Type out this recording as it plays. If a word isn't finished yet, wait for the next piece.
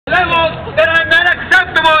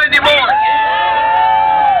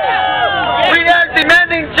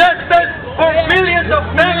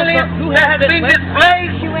that has been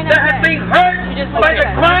displaced, that has been hurt by the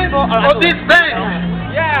crime of this bank.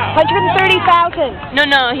 Yeah. 130,000.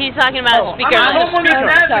 No, he's talking about speaker. I'm a homeless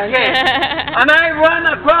advocate, and I run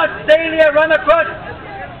across daily. I run across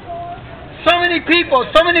so many people,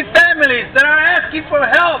 so many families that are asking for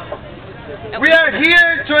help. We are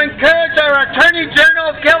here to encourage our Attorney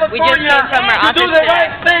General of California to do the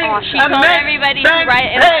right thing and told make everybody to banks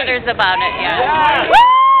write pay. letters about it.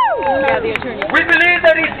 The attorney. We believe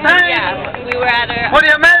that it's time We were at for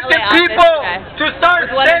the American LA people office to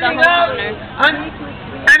start standing up and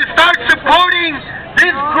start supporting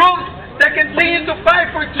these groups that continue to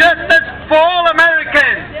fight for justice for all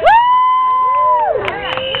Americans.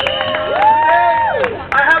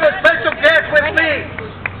 I have a special guest with me.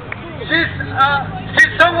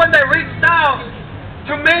 She's someone that reached out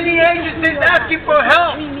to many agencies asking for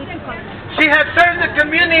help. She has served the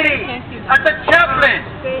community as a chaplain.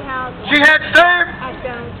 She has served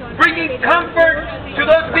bringing comfort to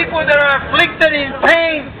those people that are afflicted in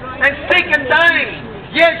pain and sick and dying.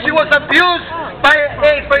 Yet she was abused by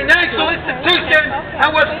a financial institution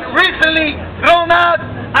and was recently thrown out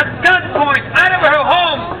at gunpoint out of her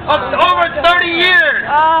home of over 30 years.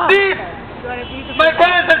 This, my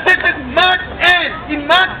brothers and sisters, must end. It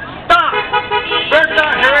must stop. Berta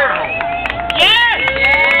Herrero. Yes!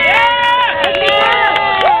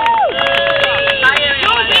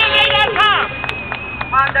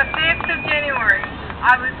 On the 5th of January,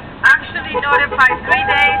 I was actually notified 3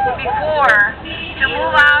 days before to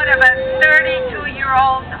move out of a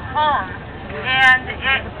 32-year-old home, and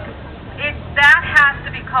that has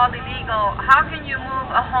to be called illegal. How can you move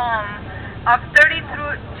a home of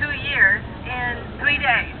 32 years in 3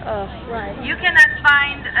 days? Right. You cannot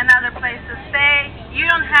find another place to stay. You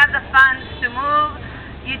don't have the funds to move.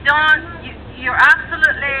 You're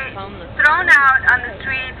absolutely thrown out on the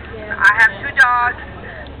streets. I have 2 dogs.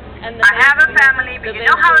 I have a family, but you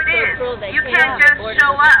know how it is. You can't just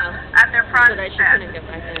show up at their front steps. And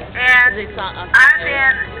I've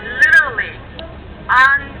been literally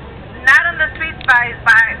not on the streets by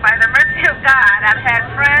the mercy of God. I've had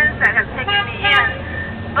friends that have taken me in,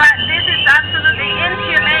 but this is absolutely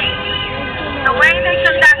inhumane. The way they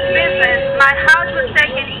conduct business, my house was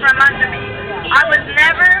taken from under me.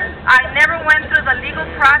 I never went through the legal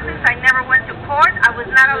process. I never went to court. I was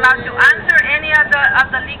not allowed to answer any of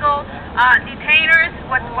the legal detainers,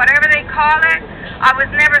 whatever they call it. I was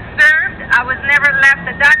never served. I was never left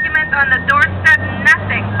a document on the doorstep.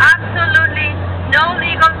 Nothing. Absolutely no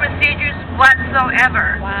legal procedures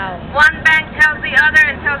whatsoever. Wow. One bank tells the other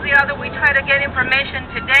and tells the other, we try to get information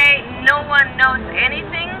today. No one knows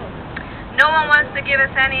anything. No one wants to give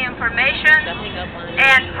us any information.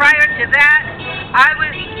 And prior to that, I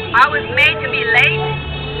was made to be late.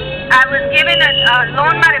 I was given a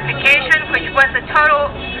loan modification, which was a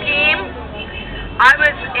total scheme.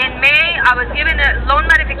 In May, I was given a loan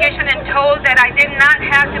modification and told that I did not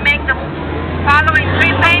have to make the following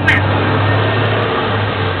 3 payments.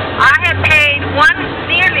 I had paid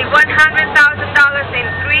nearly $100,000 in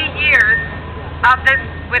 3 years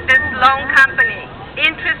with this loan company.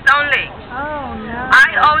 Interest only. Oh, no.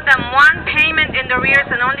 I owe them 1 payment in the arrears,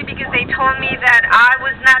 and only because they told me that I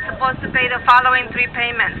was not supposed to pay the following 3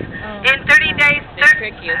 payments. In 30 days,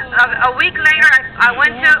 a week later, I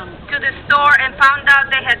went to the store and found out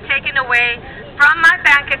they had taken away from my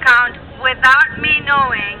bank account without me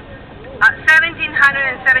knowing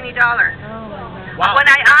 $1,770. Wow. When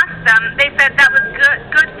I asked them, they said that was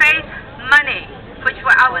good faith money, which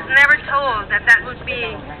I was never told that would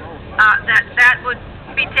be that would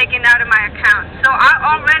be taken out of my account. So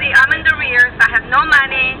I'm in the rears. I have no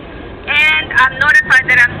money, and I'm notified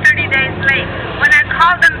that I'm 30 days late. When I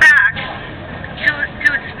called them back to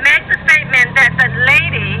make the statement that the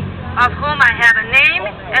lady of whom I have a name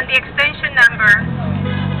and the extension number,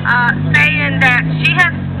 saying that she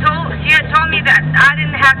had told me that I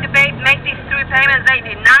didn't have to make these 3 payments, they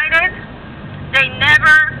denied it. They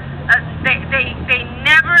never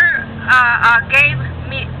gave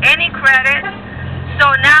me any credit. So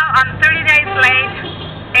now I'm 30 days late,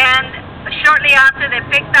 and shortly after they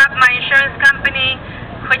picked up my insurance company,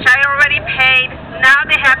 which I already paid. Now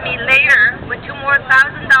they have me later with $2,000 more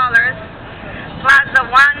plus the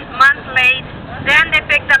 1 month late. Then they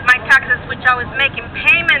picked up my taxes, which I was making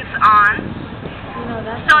payments on.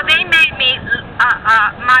 So they made me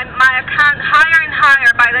my account higher and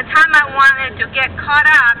higher. By the time I wanted to get caught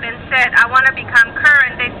up and said I want to become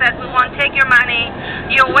current, they said we won't take your money.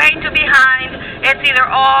 You're way too behind. It's either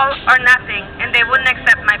all or nothing, and they wouldn't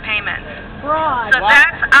accept my payments. Fraud. So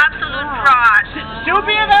that's absolute fraud. Sue B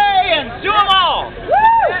of A and sue them all.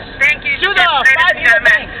 Thank you, Sue the ladies and 5-year gentlemen.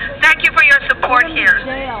 bank. Thank you for your support here.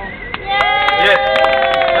 Jail. Yes.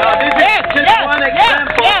 Now, this is just one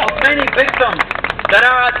example of many victims that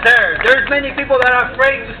are out there. There's many people that are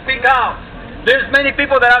afraid to speak out. There's many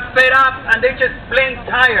people that are fed up and they're just plain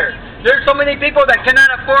tired. There's so many people that cannot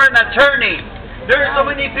afford an attorney. There's so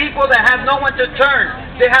many people that have no one to turn.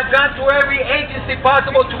 They have gone to every agency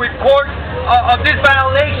possible to report of this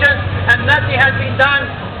violation, and nothing has been done,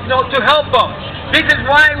 to help them. This is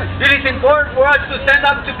why it is important for us to stand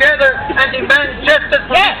up together and demand justice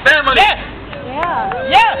for these families.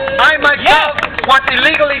 I myself was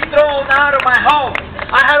illegally thrown out of my home.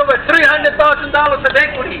 I had over $300,000 of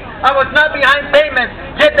equity. I was not behind payments,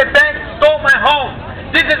 yet the bank stole my home.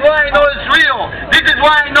 This is why I know it's real. This is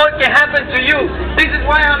why I know it can happen to you. This is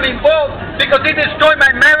why I'm involved, because it destroyed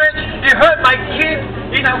my marriage. It hurt my kids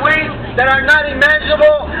in a way that are not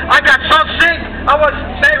imaginable. I got so sick. I was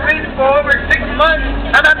bedridden for over 6 months.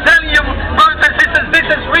 And I'm telling you, brothers and sisters, this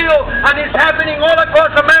is real. And it's happening all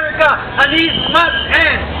across America. And it must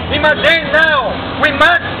end. It must end now. We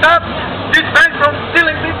must stop this man from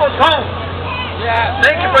stealing people's homes.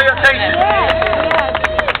 Thank you for your attention.